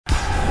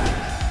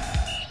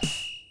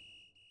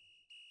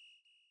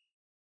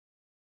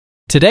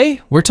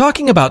Today, we're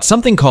talking about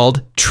something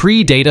called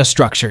tree data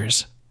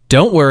structures.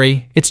 Don't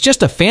worry, it's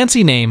just a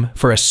fancy name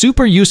for a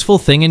super useful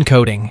thing in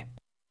coding.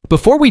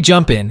 Before we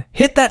jump in,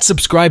 hit that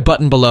subscribe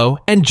button below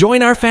and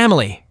join our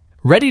family.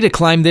 Ready to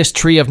climb this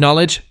tree of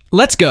knowledge?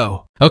 Let's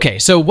go! Okay,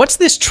 so what's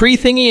this tree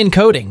thingy in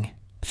coding?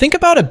 Think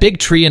about a big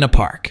tree in a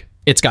park.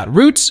 It's got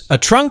roots, a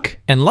trunk,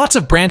 and lots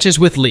of branches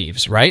with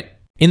leaves, right?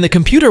 In the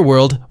computer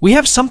world, we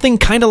have something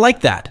kinda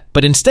like that,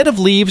 but instead of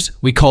leaves,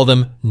 we call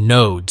them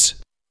nodes.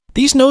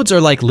 These nodes are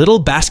like little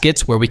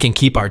baskets where we can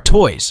keep our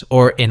toys,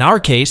 or in our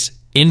case,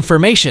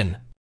 information.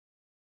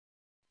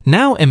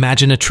 Now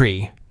imagine a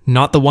tree,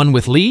 not the one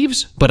with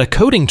leaves, but a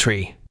coding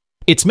tree.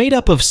 It's made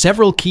up of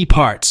several key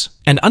parts,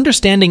 and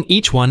understanding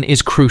each one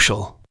is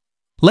crucial.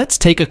 Let's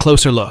take a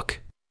closer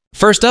look.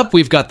 First up,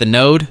 we've got the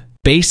node,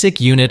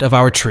 basic unit of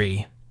our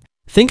tree.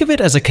 Think of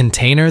it as a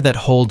container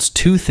that holds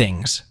two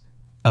things: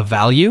 a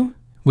value,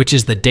 which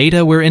is the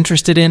data we're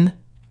interested in,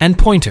 and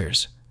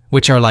pointers,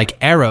 which are like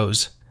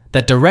arrows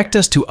that direct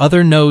us to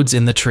other nodes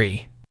in the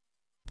tree.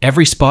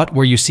 Every spot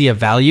where you see a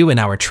value in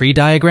our tree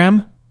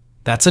diagram,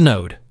 that's a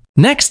node.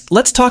 Next,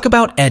 let's talk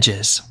about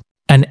edges.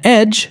 An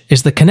edge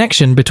is the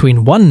connection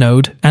between one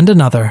node and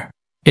another.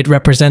 It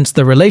represents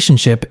the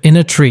relationship in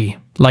a tree,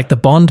 like the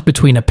bond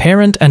between a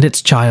parent and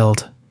its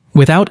child.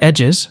 Without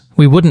edges,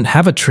 we wouldn't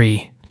have a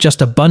tree,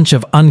 just a bunch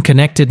of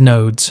unconnected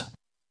nodes.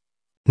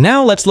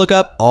 Now let's look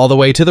up all the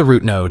way to the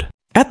root node.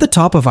 At the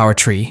top of our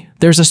tree,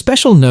 there's a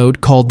special node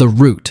called the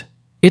root.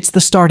 It's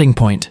the starting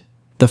point,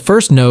 the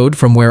first node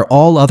from where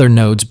all other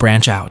nodes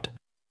branch out.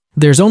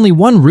 There's only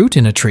one root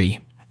in a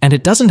tree, and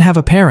it doesn't have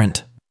a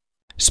parent.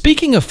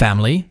 Speaking of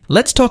family,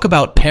 let's talk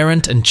about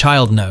parent and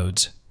child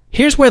nodes.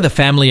 Here's where the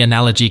family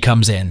analogy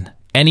comes in.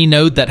 Any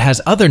node that has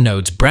other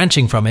nodes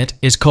branching from it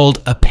is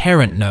called a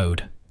parent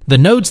node. The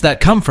nodes that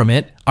come from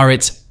it are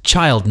its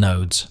child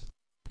nodes.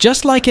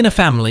 Just like in a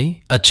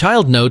family, a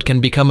child node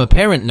can become a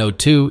parent node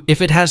too if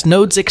it has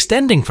nodes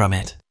extending from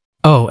it.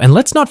 Oh, and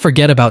let's not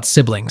forget about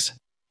siblings.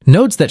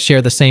 Nodes that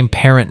share the same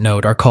parent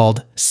node are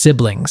called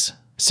siblings,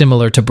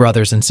 similar to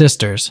brothers and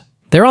sisters.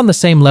 They're on the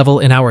same level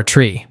in our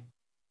tree.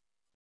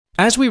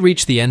 As we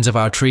reach the ends of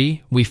our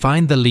tree, we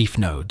find the leaf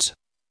nodes.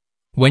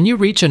 When you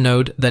reach a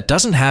node that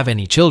doesn't have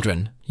any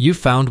children, you've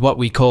found what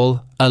we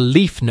call a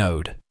leaf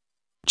node.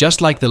 Just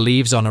like the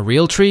leaves on a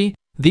real tree,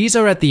 these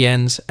are at the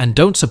ends and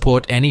don't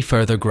support any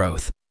further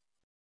growth.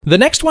 The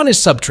next one is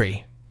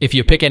subtree. If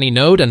you pick any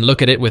node and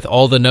look at it with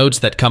all the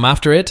nodes that come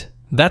after it,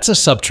 that's a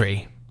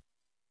subtree.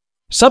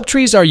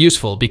 Subtrees are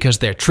useful because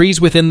they're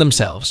trees within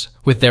themselves,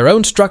 with their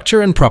own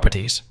structure and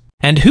properties.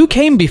 And who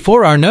came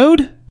before our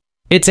node?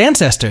 Its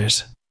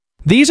ancestors.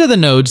 These are the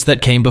nodes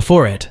that came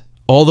before it,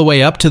 all the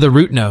way up to the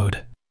root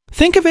node.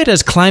 Think of it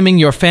as climbing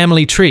your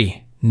family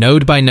tree,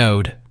 node by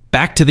node,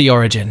 back to the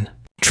origin.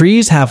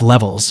 Trees have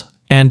levels.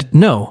 And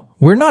no,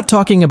 we're not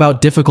talking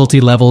about difficulty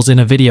levels in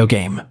a video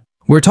game.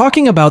 We're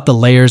talking about the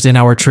layers in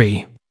our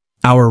tree.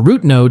 Our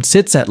root node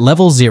sits at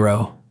level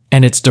 0,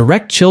 and its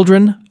direct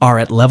children are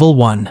at level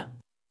 1.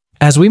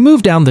 As we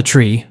move down the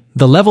tree,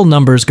 the level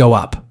numbers go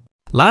up.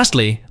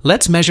 Lastly,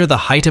 let's measure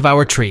the height of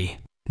our tree.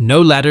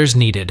 No ladders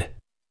needed.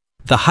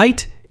 The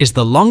height is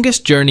the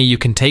longest journey you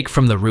can take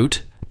from the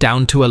root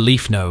down to a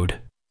leaf node.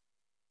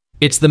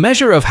 It's the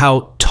measure of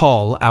how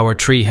tall our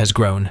tree has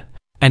grown,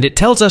 and it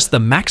tells us the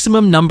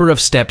maximum number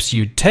of steps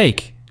you'd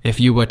take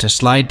if you were to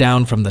slide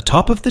down from the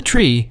top of the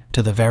tree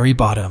to the very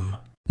bottom.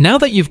 Now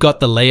that you've got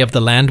the lay of the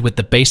land with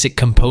the basic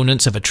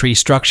components of a tree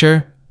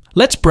structure,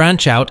 let's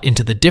branch out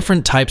into the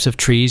different types of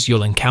trees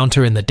you'll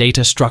encounter in the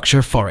data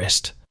structure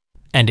forest.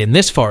 And in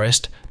this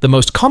forest, the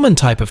most common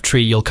type of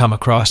tree you'll come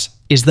across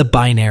is the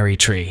binary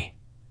tree.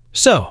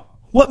 So,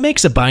 what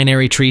makes a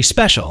binary tree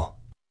special?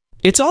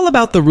 It's all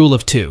about the rule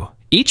of 2.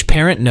 Each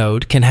parent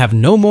node can have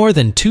no more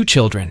than 2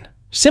 children.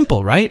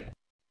 Simple, right?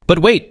 But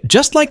wait,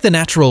 just like the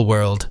natural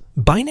world,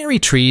 binary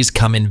trees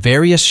come in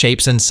various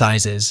shapes and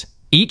sizes,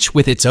 each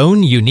with its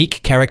own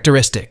unique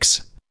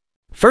characteristics.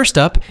 First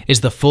up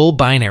is the full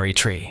binary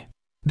tree.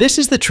 This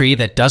is the tree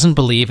that doesn't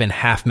believe in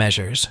half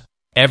measures.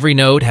 Every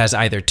node has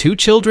either 2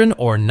 children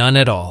or none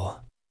at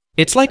all.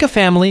 It's like a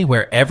family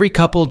where every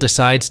couple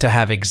decides to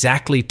have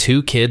exactly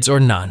 2 kids or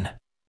none.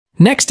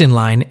 Next in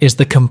line is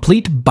the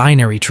complete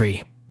binary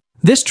tree.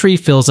 This tree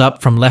fills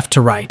up from left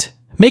to right,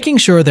 making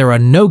sure there are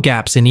no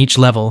gaps in each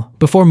level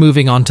before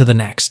moving on to the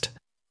next.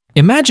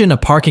 Imagine a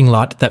parking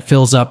lot that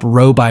fills up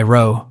row by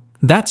row.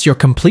 That's your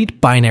complete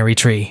binary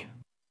tree.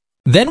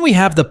 Then we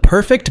have the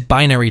perfect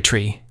binary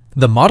tree,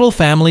 the model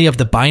family of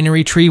the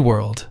binary tree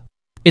world.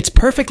 It's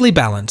perfectly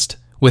balanced,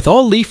 with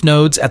all leaf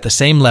nodes at the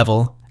same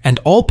level, and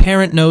all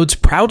parent nodes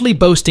proudly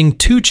boasting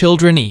 2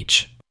 children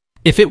each.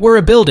 If it were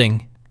a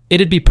building,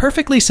 it'd be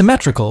perfectly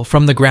symmetrical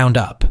from the ground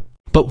up.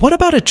 But what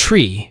about a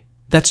tree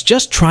that's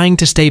just trying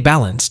to stay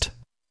balanced?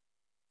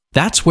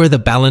 That's where the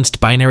balanced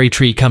binary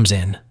tree comes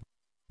in.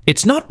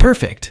 It's not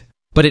perfect,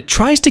 but it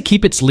tries to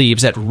keep its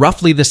leaves at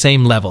roughly the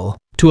same level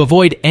to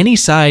avoid any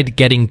side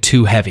getting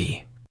too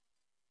heavy.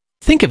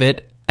 Think of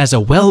it as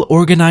a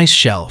well-organized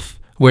shelf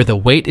where the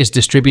weight is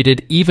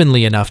distributed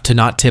evenly enough to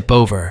not tip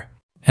over.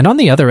 And on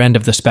the other end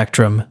of the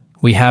spectrum,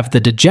 we have the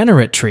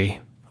degenerate tree,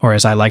 or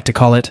as I like to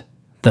call it,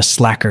 the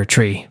slacker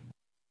tree.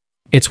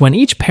 It's when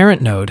each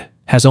parent node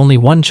has only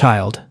one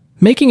child,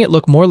 making it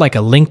look more like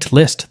a linked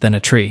list than a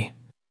tree.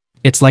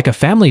 It's like a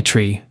family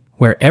tree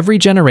where every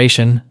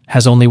generation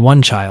has only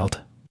one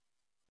child.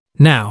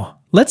 Now,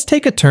 let's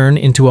take a turn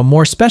into a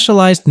more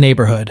specialized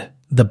neighborhood,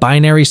 the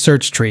binary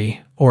search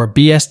tree, or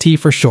BST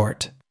for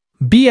short.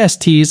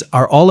 BSTs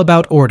are all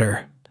about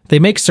order. They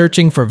make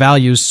searching for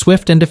values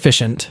swift and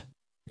efficient.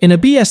 In a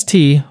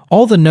BST,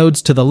 all the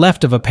nodes to the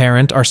left of a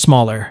parent are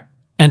smaller,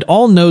 and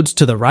all nodes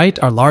to the right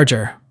are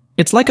larger.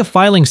 It's like a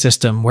filing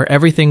system where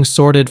everything's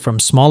sorted from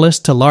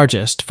smallest to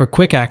largest for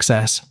quick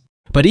access.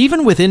 But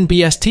even within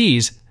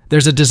BSTs,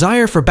 there's a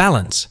desire for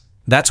balance.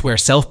 That's where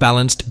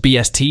self-balanced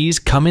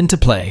BSTs come into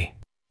play.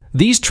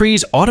 These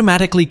trees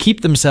automatically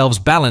keep themselves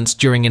balanced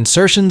during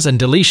insertions and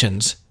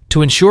deletions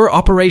to ensure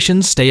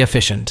operations stay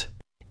efficient.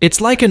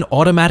 It's like an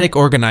automatic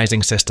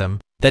organizing system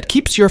that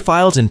keeps your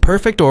files in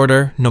perfect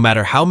order no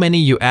matter how many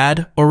you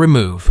add or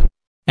remove.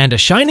 And a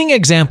shining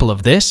example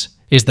of this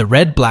is the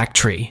red-black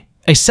tree,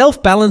 a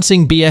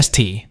self-balancing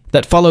BST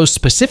that follows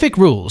specific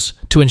rules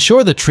to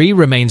ensure the tree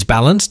remains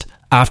balanced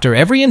after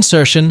every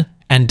insertion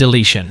and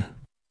deletion.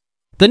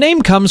 The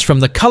name comes from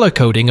the color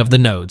coding of the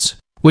nodes,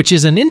 which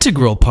is an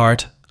integral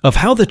part of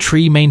how the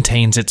tree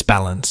maintains its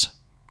balance.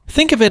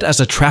 Think of it as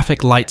a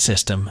traffic light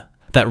system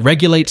that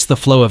regulates the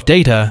flow of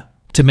data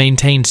to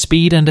maintain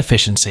speed and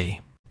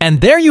efficiency.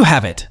 And there you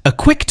have it, a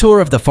quick tour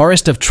of the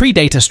forest of tree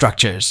data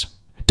structures.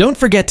 Don't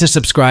forget to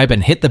subscribe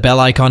and hit the bell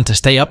icon to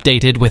stay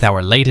updated with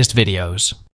our latest videos.